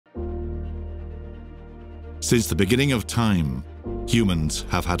Since the beginning of time, humans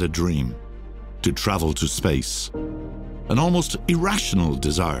have had a dream: to travel to space. An almost irrational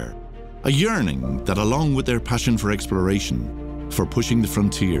desire, a yearning that, along with their passion for exploration, for pushing the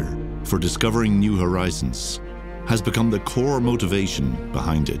frontier, for discovering new horizons, has become the core motivation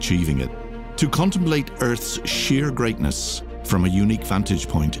behind achieving it. To contemplate Earth's sheer greatness from a unique vantage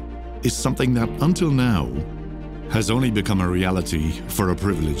point is something that, until now, has only become a reality for a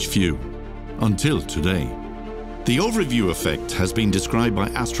privileged few. Until today. The overview effect has been described by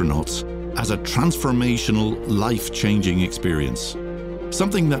astronauts as a transformational, life-changing experience.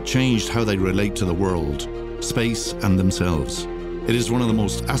 Something that changed how they relate to the world, space, and themselves. It is one of the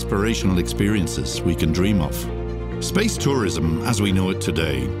most aspirational experiences we can dream of. Space tourism, as we know it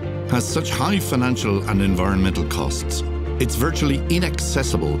today, has such high financial and environmental costs. It's virtually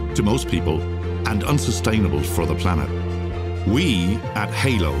inaccessible to most people and unsustainable for the planet. We at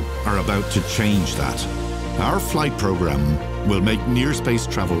Halo are about to change that. Our flight program will make near-space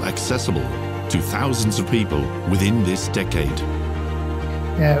travel accessible to thousands of people within this decade.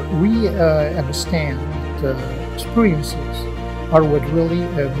 We understand that experiences are what really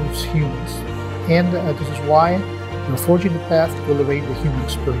moves humans, and this is why we're forging the path to elevate the human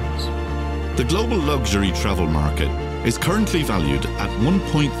experience. The global luxury travel market is currently valued at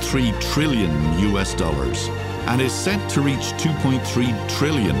 $1.3 trillion and is set to reach $2.3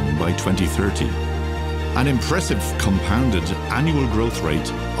 trillion by 2030. An impressive compounded annual growth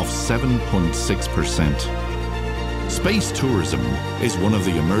rate of 7.6%. Space tourism is one of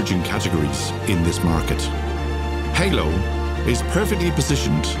the emerging categories in this market. Halo is perfectly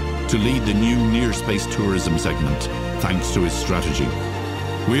positioned to lead the new near-space tourism segment thanks to its strategy.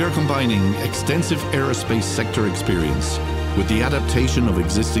 We are combining extensive aerospace sector experience with the adaptation of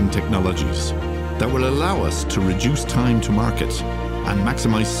existing technologies that will allow us to reduce time to market and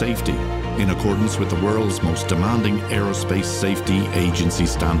maximize safety in accordance with the world's most demanding aerospace safety agency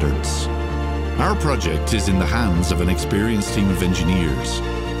standards. Our project is in the hands of an experienced team of engineers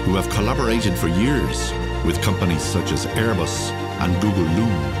who have collaborated for years with companies such as Airbus and Google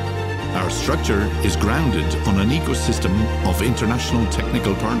Loom. Our structure is grounded on an ecosystem of international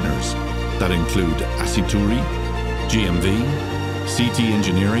technical partners that include Asituri, GMV, CT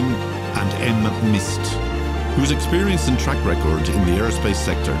Engineering, and MMIST, whose experience and track record in the aerospace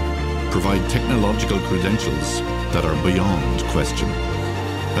sector provide technological credentials that are beyond question.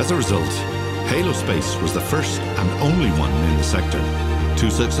 As a result, Halo Space was the first and only one in the sector to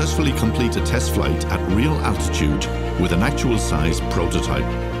successfully complete a test flight at real altitude with an actual size prototype.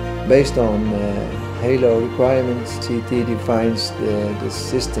 Based on Halo requirements, CT defines the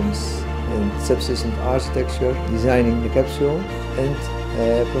systems and subsystem architecture, designing the capsule, and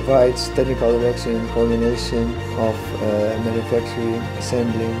provides technical direction and coordination of manufacturing,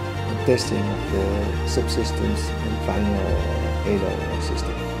 assembling, and testing of the subsystems and final Halo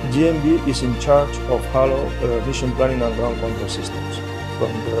system. GMV is in charge of Halo mission planning and ground control systems,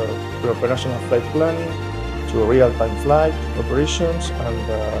 from the pre-operational flight planning to real-time flight operations and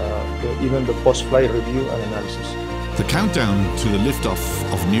even the post-flight review and analysis. The countdown to the liftoff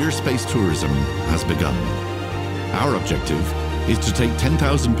of near-space tourism has begun. Our objective is to take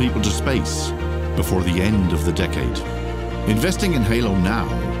 10,000 people to space before the end of the decade. Investing in Halo now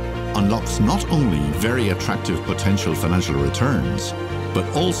unlocks not only very attractive potential financial returns, but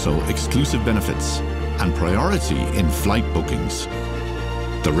also exclusive benefits and priority in flight bookings.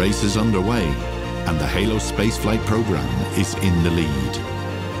 The race is underway, and the Halo spaceflight program is in the lead.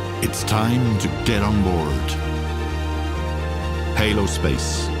 It's time to get on board. Halo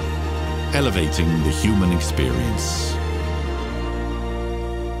Space, elevating the human experience.